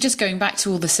actually just going back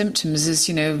to all the symptoms, as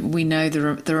you know, we know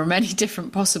there are many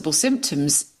different possible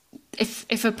symptoms.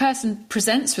 If a person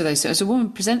presents with those, as a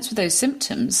woman presents with those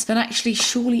symptoms, then actually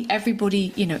surely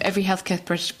everybody, every healthcare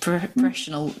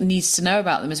professional needs to know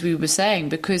about them, as we were saying,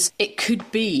 because it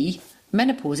could be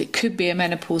menopause, it could be a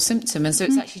menopause symptom, and so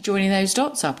it's actually joining those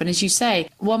dots up. And as you say,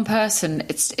 one person,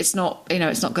 it's not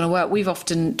it's not going to work. We've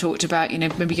often talked about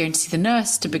maybe going to see the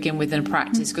nurse to begin with in a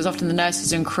practice, because often the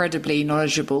nurses are incredibly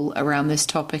knowledgeable around this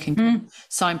topic and can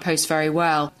signpost very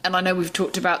well. And I know we've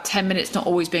talked about 10 minutes not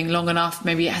always being long enough.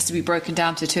 Maybe it has to be broken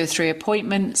down to 2 or 3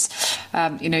 appointments.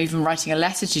 Even writing a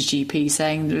letter to GP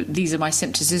saying, these are my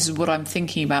symptoms, this is what I'm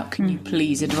thinking about, can you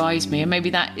please advise me? And maybe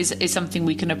that is something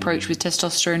we can approach with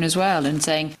testosterone as well, and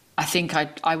saying, I think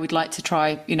I would like to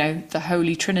try, the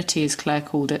Holy Trinity, as Claire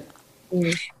called it.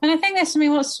 And I think that's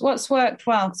what's worked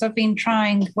well, because I've been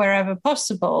trying wherever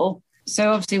possible.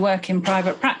 So obviously work in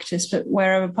private practice, but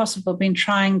wherever possible, been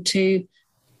trying to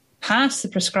pass the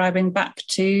prescribing back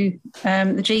to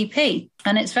the GP.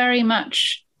 And it's very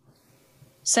much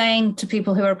saying to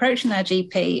people who are approaching their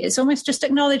GP, it's almost just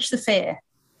acknowledge the fear,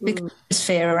 because there's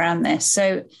fear around this.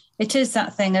 So it is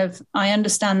that thing of, I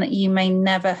understand that you may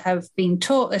never have been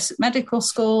taught this at medical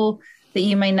school, that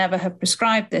you may never have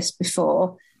prescribed this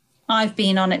before. I've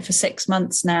been on it for 6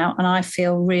 months now and I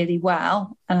feel really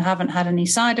well and haven't had any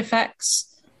side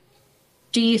effects.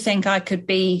 Do you think I could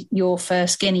be your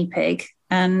first guinea pig?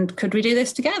 And could we do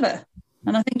this together?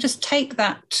 And I think just take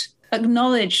that,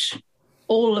 acknowledge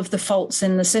all of the faults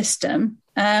in the system.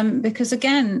 Because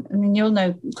again, you'll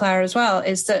know, Claire, as well,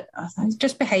 is that it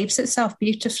just behaves itself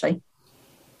beautifully.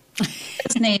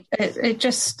 It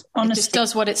just honestly, it just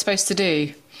does what it's supposed to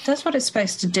do. Does what it's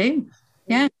supposed to do.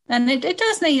 Yeah. And it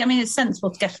does need, it's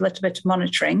sensible to get a little bit of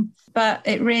monitoring, but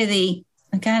it really,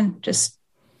 again, just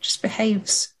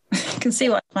behaves. You can see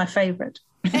what's my favourite.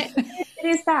 It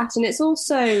is that. And it's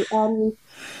also,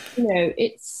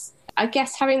 it's, I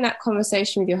guess, having that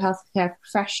conversation with your healthcare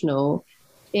professional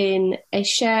in a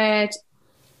shared,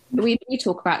 we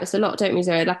talk about this a lot, don't we,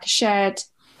 Zoe? Like a shared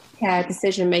care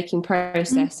decision-making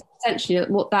process. Essentially,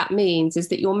 what that means is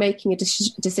that you're making a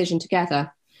decision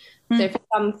together. So for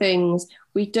some things,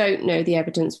 we don't know the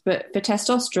evidence, but for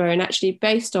testosterone, actually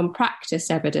based on practice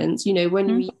evidence, when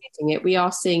we're using it, we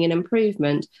are seeing an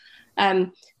improvement.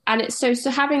 And it's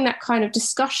so having that kind of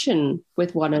discussion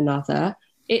with one another,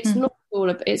 it's not all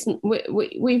of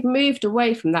we've moved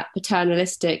away from that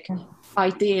paternalistic,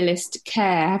 idealist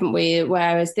care, haven't we?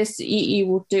 Whereas this, you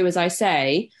will do as I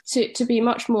say, to be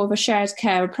much more of a shared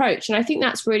care approach. And I think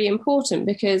that's really important,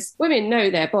 because women know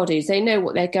their bodies, they know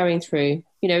what they're going through.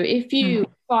 If you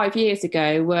 5 years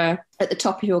ago were at the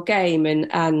top of your game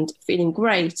and feeling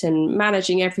great and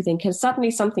managing everything, and suddenly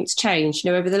something's changed.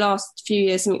 Over the last few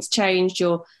years, something's changed.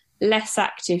 You're less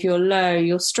active, you're low,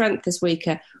 your strength is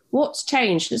weaker. What's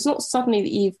changed? It's not suddenly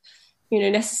that you've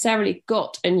necessarily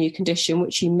got a new condition,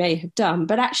 which you may have done,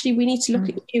 but actually we need to look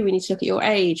at you, we need to look at your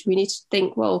age, we need to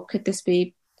think, well, could this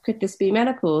be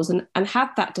menopause, and have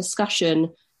that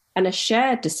discussion, and a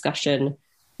shared discussion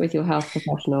with your health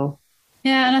professional.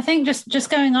 Yeah, and I think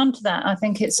just going on to that, I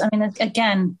think it's,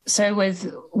 again, so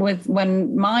with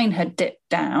when mine had dipped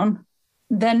down,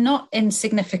 they're not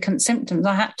insignificant symptoms.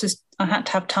 I had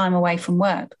to have time away from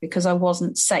work because I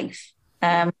wasn't safe,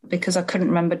 because I couldn't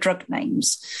remember drug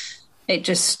names. It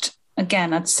just,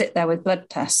 again, I'd sit there with blood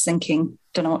tests thinking,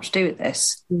 don't know what to do with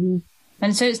this.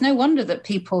 And so it's no wonder that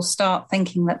people start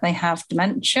thinking that they have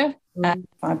dementia,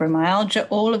 fibromyalgia,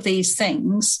 all of these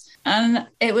things. And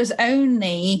it was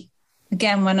only,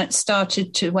 again, when I'd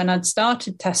started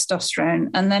testosterone,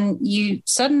 and then you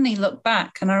suddenly look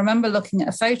back, and I remember looking at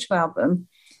a photo album,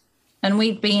 and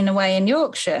we'd been away in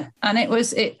Yorkshire, and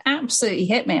it absolutely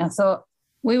hit me. I thought,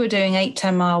 we were doing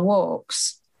 8-10 mile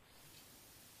walks.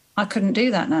 I couldn't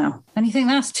do that now. And you think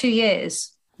that's 2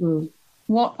 years.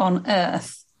 What on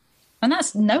earth? And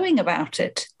that's knowing about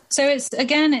it. So it's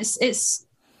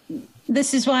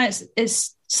this is why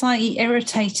it's slightly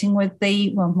irritating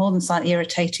more than slightly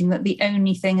irritating that the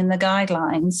only thing in the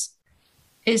guidelines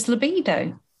is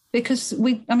libido, because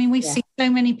we see so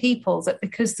many people that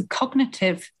because the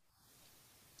cognitive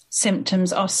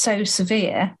symptoms are so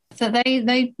severe that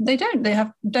they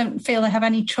don't feel they have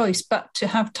any choice but to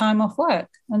have time off work,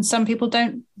 and some people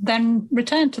don't then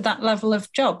return to that level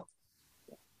of job.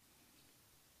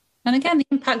 And again, the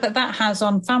impact that has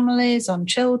on families, on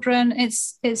children,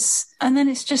 it's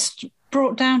just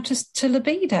brought down to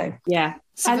libido. Yeah.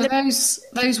 So for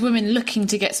those women looking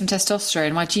to get some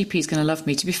testosterone, my GP is going to love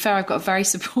me. To be fair, I've got a very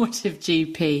supportive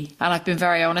GP, and I've been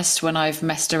very honest when I've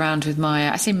messed around with my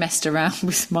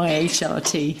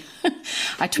HRT.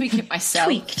 I tweak it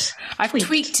myself. I've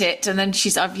tweaked it, and then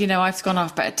I've gone,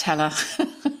 I've better tell her.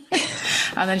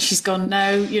 And then she's gone,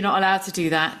 no, you're not allowed to do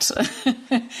that. So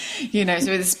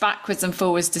it's backwards and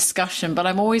forwards discussion, but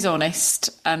I'm always honest,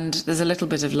 and there's a little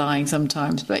bit of lying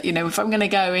sometimes. But, if I'm going to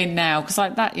go in now, because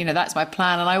like that, that's my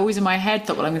plan. And I always in my head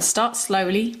thought, well, I'm going to start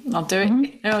slowly. I'll do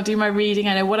it. I'll do my reading.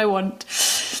 I know what I want.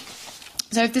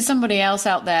 So if there's somebody else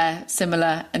out there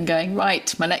similar and going,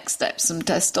 right, my next step's some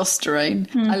testosterone.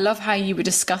 I love how you were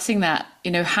discussing that,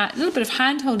 a little bit of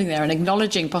hand holding there and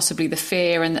acknowledging possibly the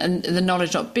fear and the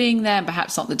knowledge not being there, and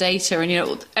perhaps not the data,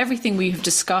 and, everything we have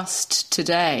discussed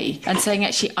today, and saying,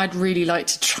 actually, I'd really like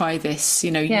to try this,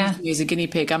 use me as a guinea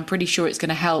pig. I'm pretty sure it's going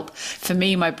to help for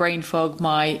me, my brain fog,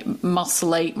 my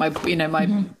muscle ache, my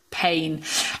pain.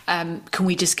 Can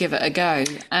we just give it a go?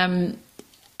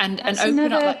 And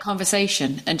open up that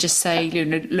conversation and just say,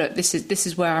 look, this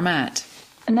is where I'm at.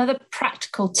 Another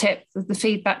practical tip of the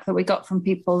feedback that we got from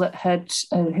people that had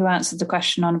who answered the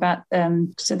question on about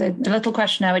so the little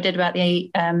questionnaire we did about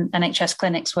the NHS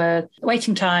clinics were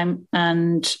waiting time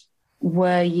and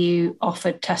were you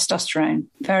offered testosterone?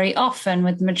 Very often,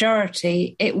 with the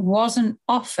majority, it wasn't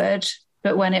offered,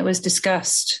 but when it was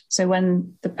discussed. So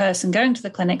when the person going to the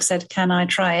clinic said, "Can I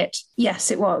try it?" Yes,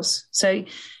 it was. So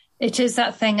it is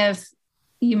that thing of,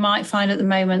 you might find at the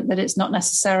moment that it's not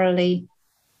necessarily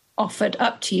offered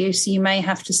up to you. So you may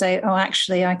have to say, oh,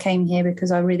 actually, I came here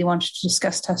because I really wanted to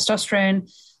discuss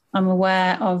testosterone. I'm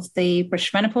aware of the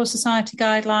British Menopause Society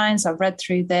guidelines. I've read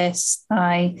through this.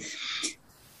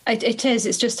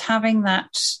 It's just having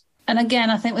that. And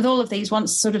again, I think with all of these,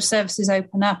 once sort of services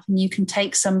open up and you can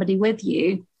take somebody with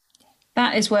you,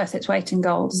 that is worth its weight in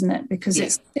gold, isn't it? Because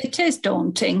it is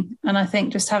daunting. And I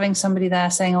think just having somebody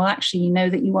there saying, well, actually,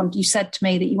 that you said to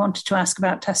me that you wanted to ask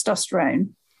about testosterone,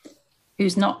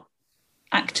 who's not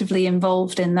actively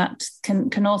involved in that,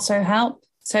 can also help.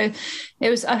 So it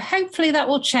was, hopefully that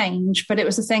will change, but it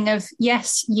was a thing of,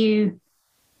 yes,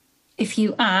 if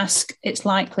you ask, it's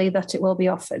likely that it will be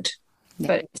offered. Yeah.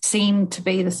 But it seemed to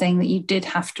be the thing that you did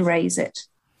have to raise it.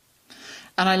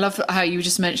 And I love how you were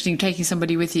just mentioning taking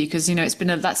somebody with you, because, it's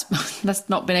been that's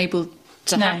not been able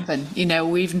to happen.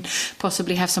 We even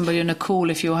possibly have somebody on a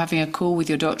call if you're having a call with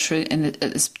your doctor at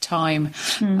this time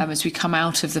as we come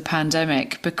out of the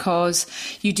pandemic, because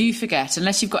you do forget,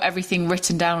 unless you've got everything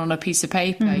written down on a piece of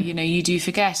paper, you do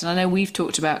forget. And I know we've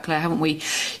talked about, Claire, haven't we,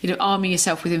 arming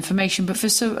yourself with information, but for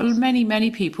so many, many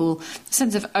people, the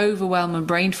sense of overwhelm and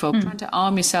brain fog, trying to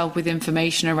arm yourself with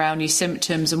information around your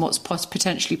symptoms and what's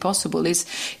potentially possible is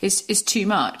too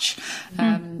much.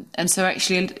 And so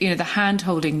actually, the hand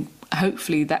holding,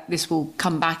 hopefully that this will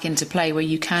come back into play where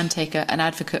you can take an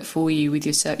advocate for you with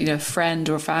yourself, a friend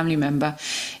or a family member,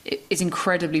 is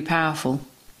incredibly powerful.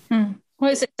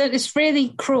 Well, it's really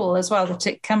cruel as well that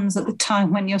it comes at the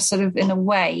time when you're sort of, in a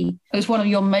way, it was one of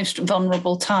your most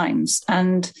vulnerable times,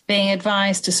 and being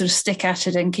advised to sort of stick at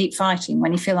it and keep fighting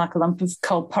when you feel like a lump of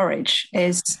cold porridge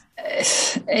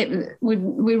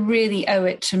we really owe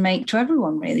it to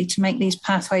everyone, really, to make these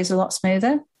pathways a lot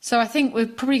smoother. So I think we're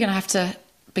probably going to have to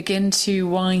begin to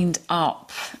wind up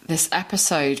this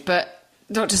episode, but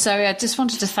Dr. Zoe, I just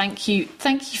wanted to thank you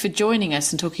for joining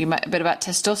us and talking a bit about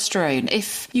testosterone.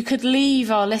 If you could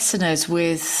leave our listeners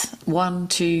with 1,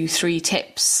 2, 3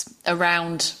 tips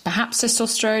around perhaps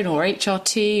testosterone or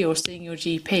HRT or seeing your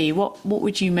GP, what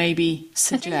would you maybe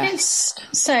suggest?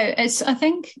 I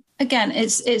think again,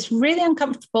 it's really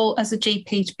uncomfortable as a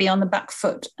GP to be on the back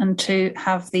foot and to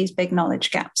have these big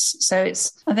knowledge gaps. So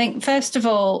I think, first of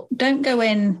all, don't go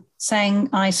in saying,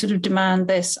 I sort of demand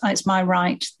this, it's my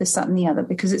right, this, that, and the other,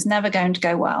 because it's never going to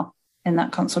go well in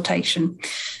that consultation.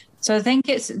 So I think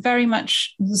it's very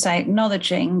much, as I say,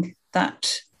 acknowledging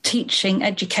that teaching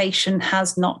education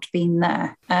has not been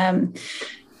there.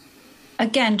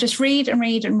 Again, just read and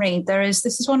read and read. This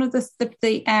is one of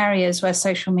the areas where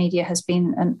social media has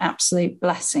been an absolute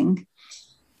blessing.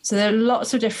 So there are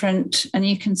lots of different, and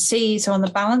you can see, so on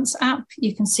the Balance app,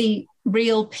 you can see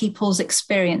real people's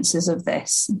experiences of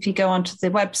this. If you go onto the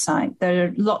website, there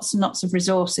are lots and lots of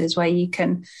resources where you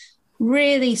can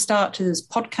really start to, there's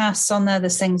podcasts on there,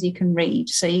 there's things you can read.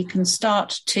 So you can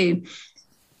start to,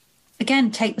 again,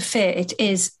 take the fear. It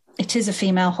is a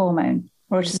female hormone,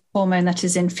 or it is a hormone that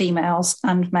is in females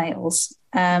and males.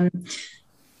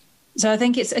 So I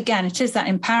think it is that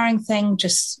empowering thing.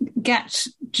 Just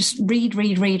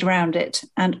read around it.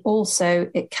 And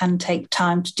also it can take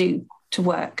time to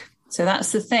work. So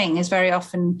that's the thing, is very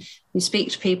often you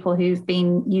speak to people who've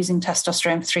been using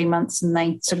testosterone for 3 months and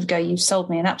they sort of go, you've sold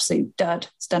me an absolute dud.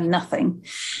 It's done nothing.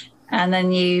 And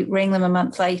then you ring them a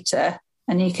month later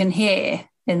and you can hear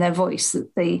in their voice that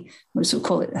we sort of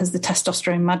call it, has the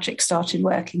testosterone magic started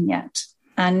working yet?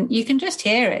 And you can just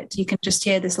hear it. You can just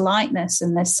hear this lightness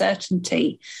and this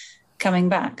certainty coming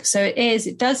back. So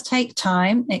it does take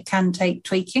time. It can take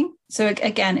tweaking. So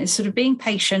again, it's sort of being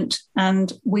patient,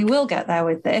 and we will get there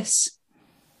with this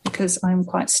because I'm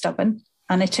quite stubborn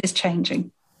and it is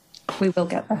changing. We will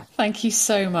get there. Thank you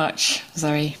so much,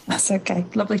 Zoe. That's okay.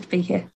 Lovely to be here.